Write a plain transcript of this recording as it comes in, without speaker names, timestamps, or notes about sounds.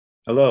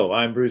Hello,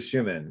 I'm Bruce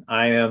Huhmann.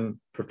 I am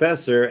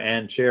professor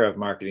and chair of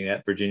marketing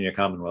at Virginia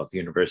Commonwealth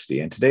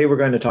University. And today we're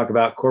going to talk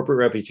about corporate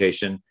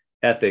reputation,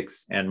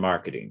 ethics, and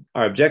marketing.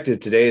 Our objective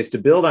today is to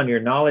build on your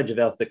knowledge of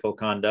ethical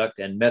conduct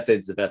and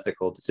methods of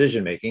ethical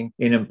decision making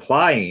in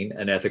applying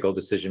an ethical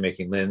decision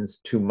making lens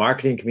to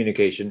marketing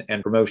communication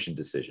and promotion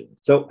decisions.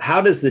 So,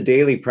 how does the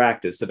daily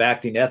practice of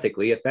acting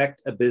ethically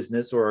affect a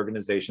business or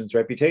organization's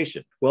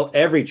reputation? Well,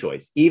 every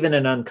choice, even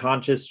an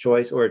unconscious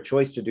choice or a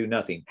choice to do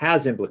nothing,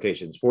 has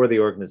implications for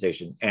the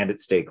organization and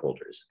its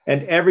stakeholders.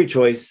 And every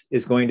choice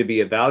is going to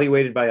be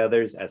evaluated by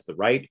others as the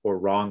right or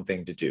wrong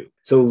thing to do.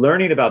 So,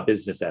 learning about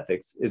business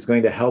ethics is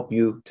going to help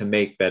you to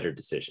make better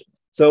decisions.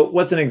 So,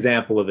 what's an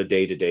example of a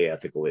day-to-day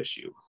ethical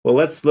issue? Well,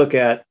 let's look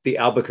at the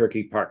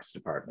Albuquerque Parks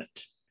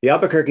Department. The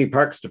Albuquerque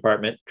Parks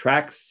Department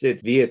tracks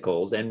its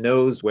vehicles and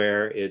knows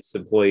where its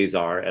employees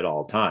are at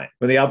all times.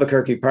 When the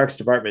Albuquerque Parks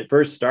Department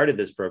first started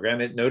this program,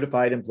 it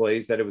notified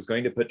employees that it was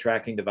going to put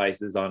tracking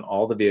devices on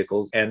all the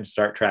vehicles and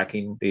start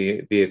tracking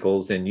the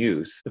vehicles in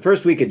use. The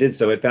first week it did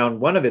so, it found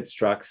one of its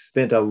trucks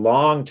spent a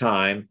long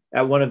time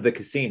at one of the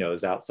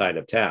casinos outside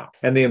of town.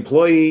 And the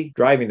employee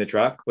driving the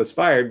truck was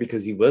fired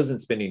because he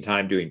wasn't spending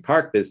time doing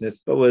park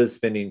business, but was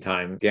spending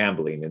time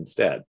gambling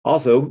instead.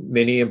 Also,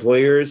 many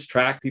employers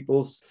track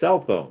people's cell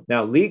phone.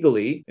 Now,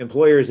 legally,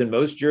 employers in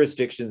most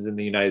jurisdictions in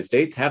the United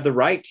States have the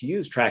right to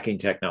use tracking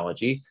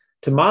technology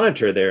to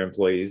monitor their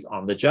employees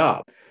on the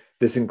job.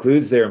 This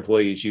includes their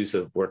employees' use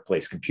of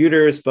workplace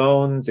computers,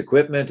 phones,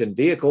 equipment, and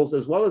vehicles,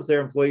 as well as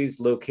their employees'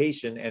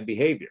 location and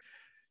behavior.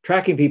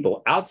 Tracking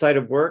people outside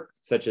of work,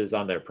 such as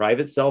on their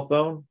private cell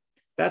phone,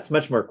 that's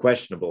much more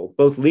questionable,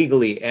 both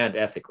legally and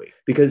ethically,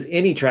 because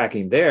any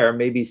tracking there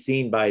may be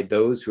seen by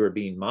those who are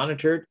being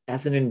monitored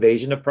as an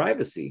invasion of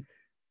privacy.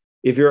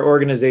 If your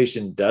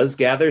organization does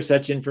gather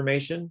such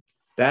information,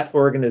 that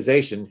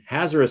organization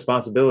has a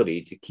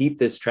responsibility to keep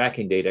this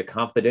tracking data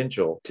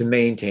confidential to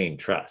maintain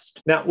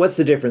trust. Now, what's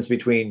the difference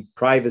between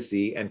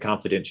privacy and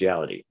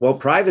confidentiality? Well,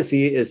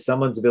 privacy is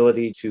someone's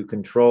ability to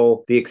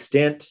control the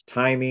extent,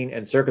 timing,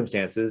 and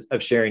circumstances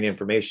of sharing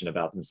information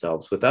about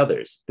themselves with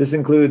others. This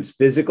includes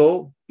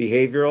physical,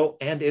 behavioral,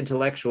 and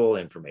intellectual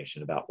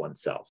information about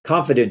oneself.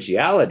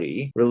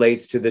 Confidentiality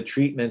relates to the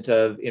treatment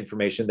of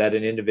information that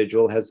an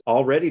individual has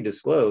already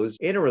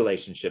disclosed in a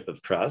relationship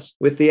of trust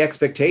with the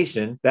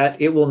expectation that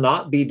it will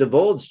not be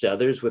divulged to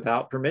others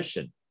without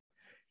permission,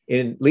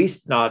 at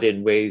least not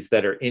in ways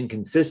that are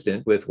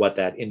inconsistent with what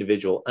that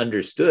individual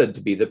understood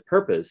to be the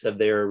purpose of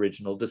their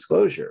original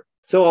disclosure.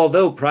 So,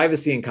 although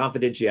privacy and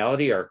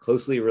confidentiality are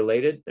closely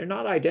related, they're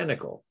not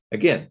identical.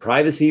 Again,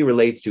 privacy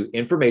relates to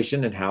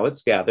information and how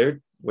it's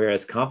gathered,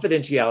 whereas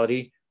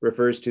confidentiality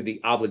refers to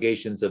the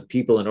obligations of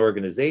people and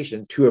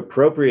organizations to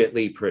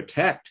appropriately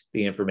protect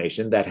the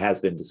information that has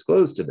been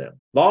disclosed to them.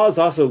 Laws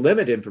also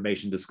limit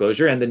information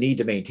disclosure and the need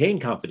to maintain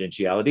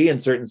confidentiality in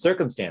certain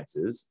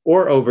circumstances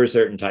or over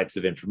certain types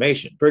of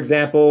information. For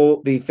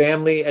example, the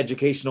Family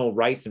Educational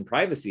Rights and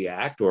Privacy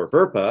Act, or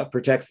FERPA,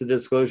 protects the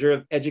disclosure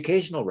of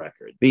educational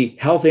records. The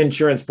Health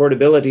Insurance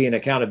Portability and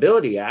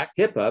Accountability Act,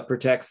 HIPAA,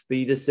 protects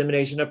the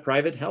dissemination of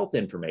private health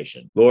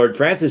information. Lord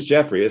Francis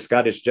Jeffrey, a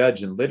Scottish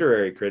judge and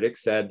literary critic,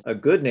 said, "A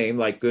good name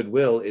like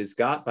goodwill is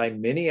got by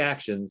many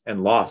actions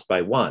and lost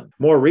by one."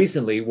 More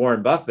recently,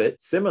 Warren Buffett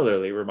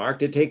similarly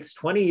remarked, "It takes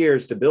 20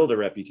 years to build a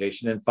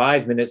reputation and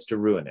 5 minutes to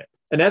ruin it."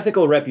 An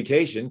ethical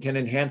reputation can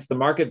enhance the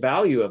market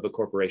value of a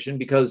corporation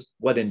because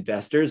what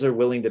investors are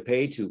willing to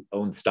pay to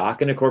own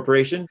stock in a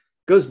corporation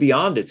goes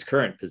beyond its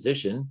current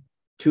position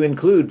to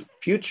include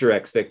future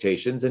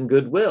expectations and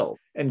goodwill.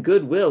 And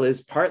goodwill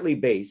is partly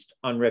based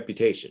on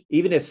reputation.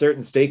 Even if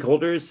certain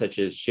stakeholders, such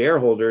as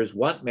shareholders,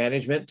 want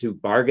management to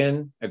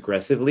bargain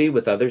aggressively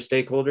with other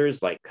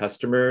stakeholders like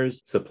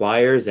customers,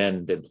 suppliers,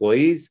 and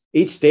employees,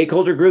 each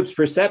stakeholder group's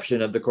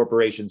perception of the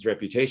corporation's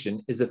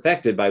reputation is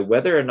affected by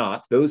whether or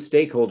not those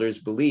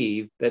stakeholders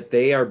believe that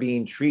they are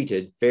being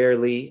treated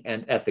fairly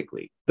and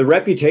ethically. The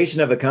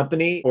reputation of a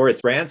company or its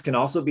brands can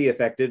also be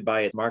affected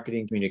by its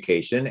marketing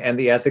communication and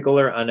the ethical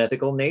or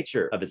unethical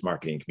nature of its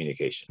marketing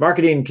communication.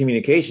 Marketing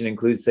communication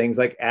includes things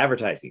like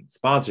advertising,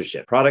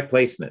 sponsorship, product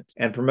placement,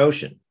 and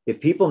promotion. If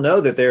people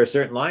know that there are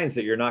certain lines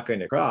that you're not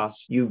going to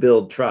cross, you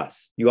build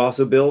trust. You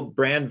also build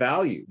brand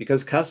value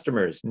because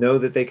customers know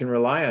that they can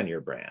rely on your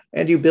brand.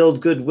 And you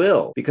build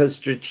goodwill because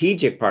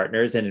strategic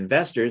partners and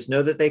investors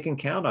know that they can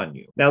count on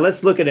you. Now,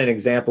 let's look at an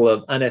example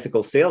of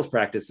unethical sales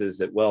practices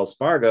at Wells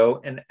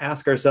Fargo and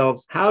ask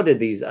ourselves, how did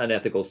these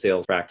unethical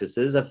sales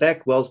practices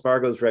affect Wells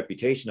Fargo's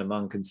reputation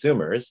among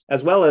consumers,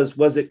 as well as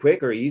was it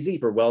quick or easy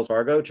for Wells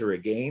Fargo to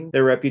regain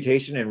their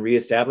reputation and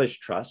reestablish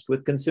trust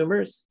with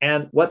consumers?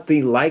 And what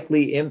the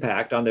likely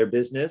impact on their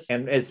business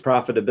and its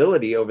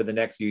profitability over the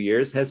next few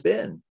years has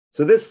been.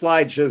 So this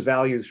slide shows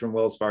values from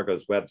Wells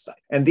Fargo's website.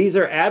 And these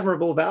are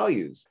admirable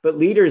values, but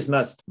leaders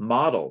must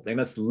model, they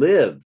must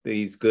live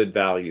these good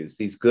values,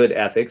 these good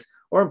ethics,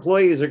 or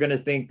employees are going to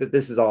think that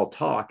this is all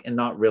talk and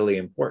not really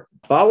important.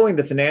 Following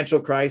the financial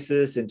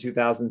crisis in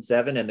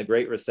 2007 and the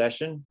Great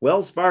Recession,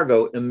 Wells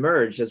Fargo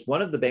emerged as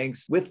one of the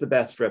banks with the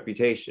best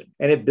reputation.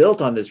 And it built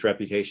on this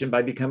reputation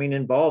by becoming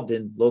involved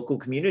in local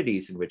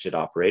communities in which it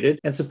operated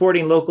and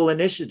supporting local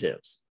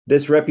initiatives.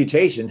 This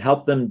reputation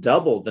helped them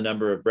double the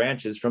number of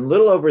branches from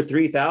little over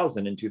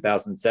 3,000 in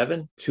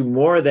 2007 to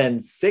more than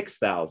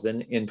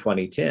 6,000 in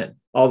 2010.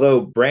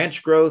 Although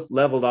branch growth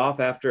leveled off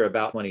after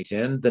about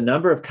 2010, the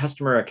number of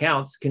customer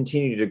accounts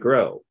continued to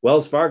grow.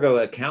 Wells Fargo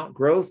account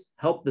growth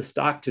helped the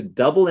stock to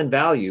double in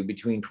value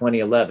between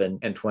 2011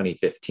 and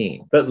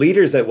 2015. But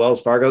leaders at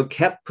Wells Fargo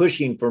kept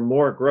pushing for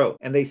more growth,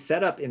 and they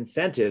set up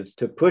incentives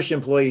to push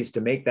employees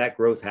to make that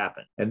growth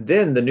happen. And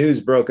then the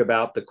news broke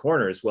about the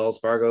corners Wells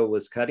Fargo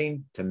was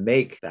cutting to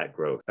make that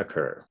growth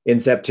occur. In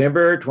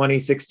September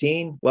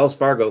 2016, Wells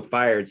Fargo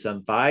fired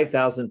some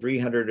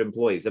 5,300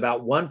 employees,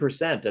 about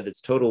 1% of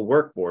its total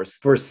workforce,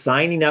 for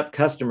signing up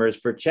customers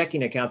for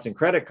checking accounts and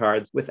credit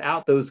cards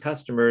without those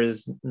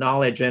customers'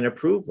 knowledge and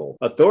approval.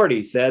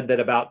 Authorities said that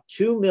about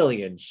 2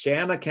 million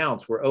sham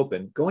accounts were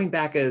opened going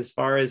back as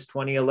far as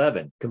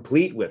 2011,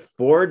 complete with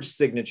forged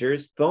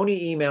signatures,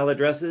 phony email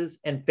addresses,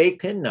 and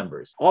fake PIN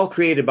numbers, all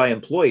created by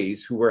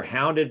employees who were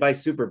hounded by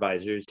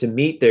supervisors to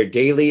meet their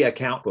daily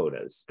account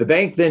quotas. The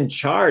bank then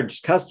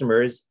charged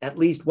customers at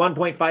least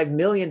 $1.5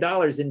 million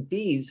in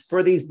fees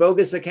for these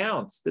bogus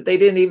accounts that they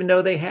didn't even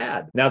know they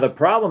had. Now, the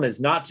problem is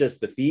not just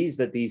the fees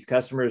that these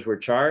customers were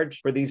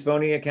charged for these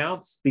phony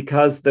accounts,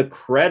 because the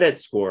credit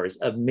scores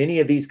of many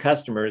of these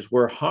customers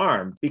were harmed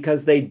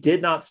because they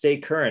did not stay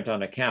current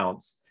on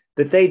accounts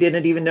that they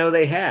didn't even know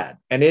they had.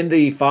 And in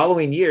the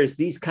following years,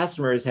 these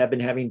customers have been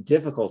having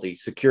difficulty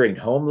securing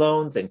home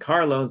loans and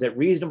car loans at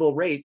reasonable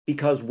rates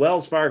because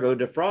Wells Fargo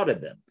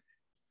defrauded them.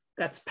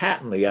 That's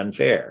patently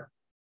unfair.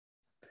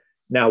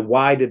 Now,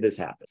 why did this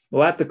happen?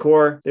 Well, at the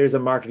core, there's a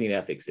marketing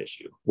ethics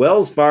issue.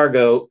 Wells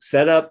Fargo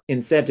set up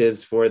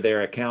incentives for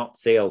their account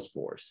sales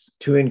force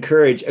to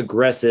encourage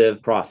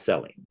aggressive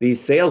cross-selling.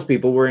 These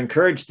salespeople were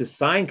encouraged to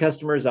sign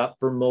customers up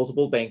for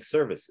multiple bank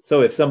services.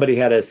 So if somebody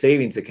had a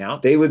savings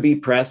account, they would be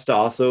pressed to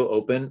also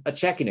open a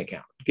checking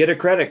account, get a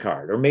credit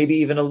card, or maybe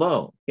even a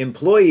loan.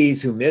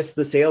 Employees who missed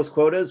the sales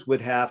quotas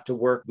would have to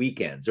work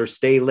weekends or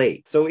stay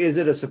late. So is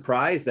it a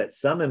surprise that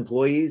some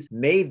employees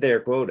made their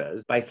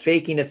quotas by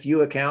faking a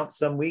few accounts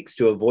some weeks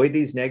to avoid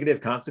these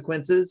negative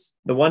consequences?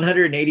 The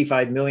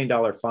 $185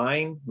 million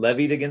fine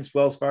levied against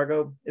Wells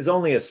Fargo is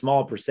only a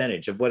small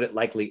percentage of what it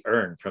likely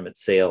earned from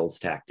its sales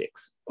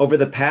tactics. Over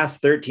the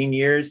past 13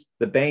 years,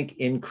 the bank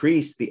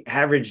increased the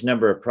average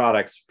number of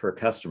products per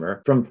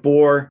customer from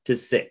 4 to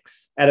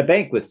 6. At a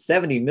bank with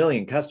 70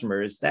 million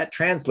customers, that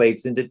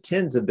translates into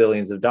tens of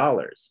billions of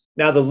dollars.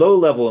 Now, the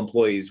low-level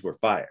employees were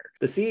fired.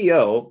 The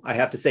CEO, I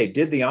have to say,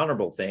 did the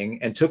honorable thing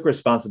and took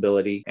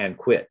responsibility and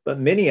quit. But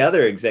many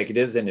other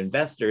executives and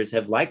investors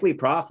have likely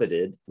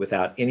profited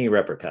without any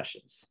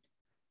repercussions.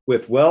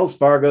 With Wells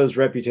Fargo's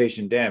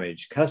reputation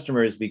damaged,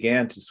 customers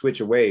began to switch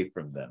away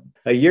from them.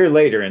 A year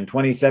later, in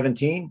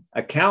 2017,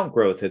 account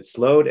growth had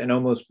slowed and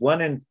almost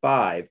 1 in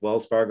 5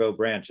 Wells Fargo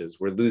branches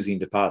were losing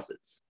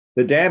deposits.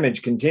 The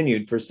damage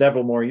continued for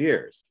several more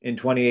years. In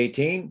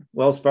 2018,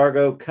 Wells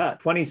Fargo cut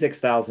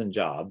 26,000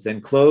 jobs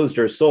and closed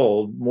or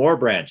sold more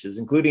branches,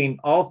 including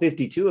all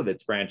 52 of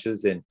its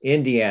branches in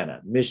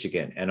Indiana,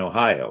 Michigan, and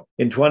Ohio.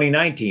 In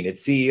 2019,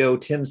 its CEO,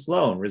 Tim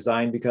Sloan,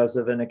 resigned because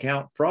of an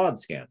account fraud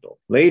scandal.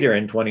 Later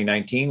in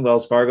 2019,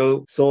 Wells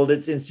Fargo sold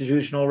its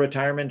institutional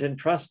retirement and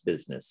trust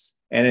business.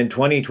 And in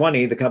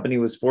 2020, the company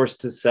was forced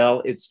to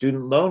sell its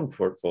student loan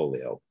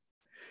portfolio.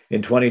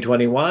 In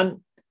 2021,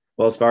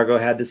 Wells Fargo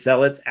had to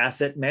sell its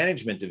asset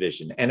management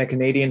division and a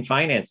Canadian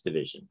finance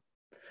division.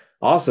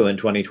 Also in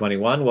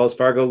 2021, Wells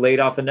Fargo laid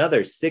off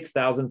another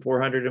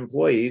 6,400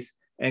 employees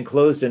and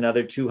closed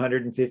another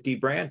 250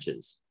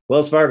 branches.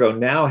 Wells Fargo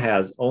now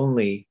has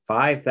only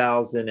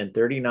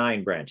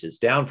 5,039 branches,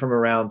 down from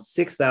around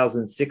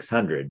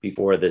 6,600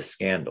 before this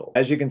scandal.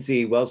 As you can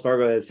see, Wells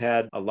Fargo has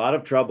had a lot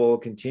of trouble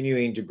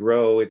continuing to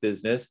grow its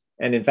business,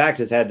 and in fact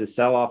has had to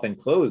sell off and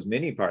close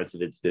many parts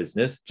of its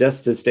business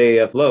just to stay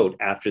afloat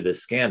after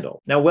this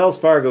scandal. Now, Wells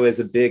Fargo is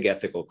a big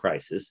ethical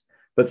crisis,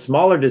 but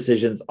smaller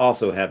decisions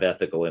also have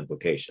ethical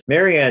implications.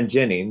 Marianne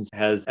Jennings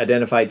has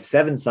identified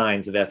 7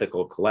 signs of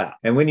ethical collapse.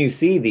 And when you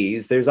see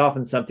these, there's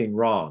often something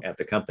wrong at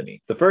the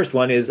company. The first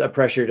one is a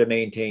pressure to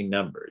maintain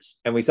numbers.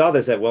 And we saw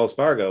this at Wells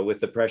Fargo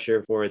with the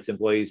pressure for its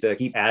employees to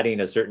keep adding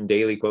a certain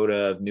daily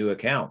quota of new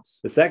accounts.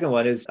 The second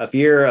one is a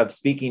fear of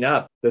speaking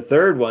up. The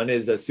third one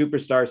is a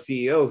superstar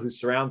CEO who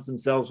surrounds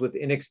themselves with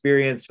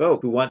inexperienced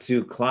folk who want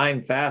to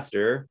climb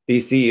faster.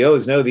 These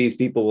CEOs know these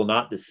people will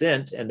not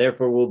dissent and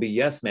therefore will be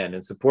yes men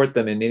and support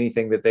them in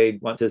anything that they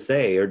want to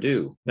say or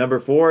do. Number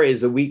 4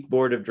 is a weak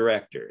board of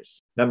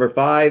directors. Number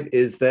 5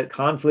 is that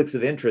conflicts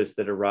of interest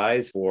that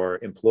arise for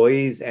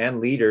employees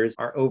and leaders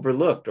are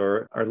overlooked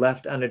or are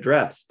left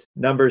unaddressed.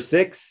 Number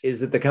 6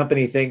 is that the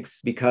company thinks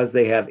because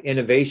they have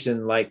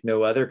innovation like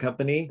no other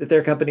company, that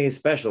their company is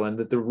special and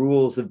that the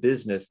rules of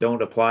business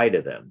don't apply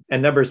to them.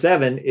 And number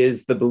 7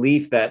 is the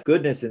belief that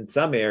goodness in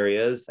some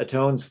areas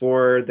atones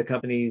for the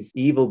company's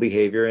evil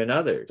behavior in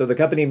others. So the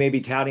company may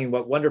be touting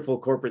what wonderful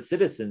corporate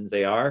citizens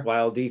they are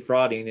while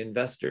defrauding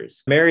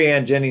investors.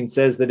 Marianne Jennings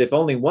says that if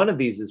only one of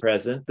these is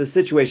present, the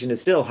situation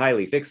is still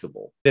highly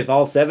fixable. If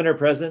all 7 are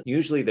present,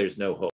 usually there's no hope.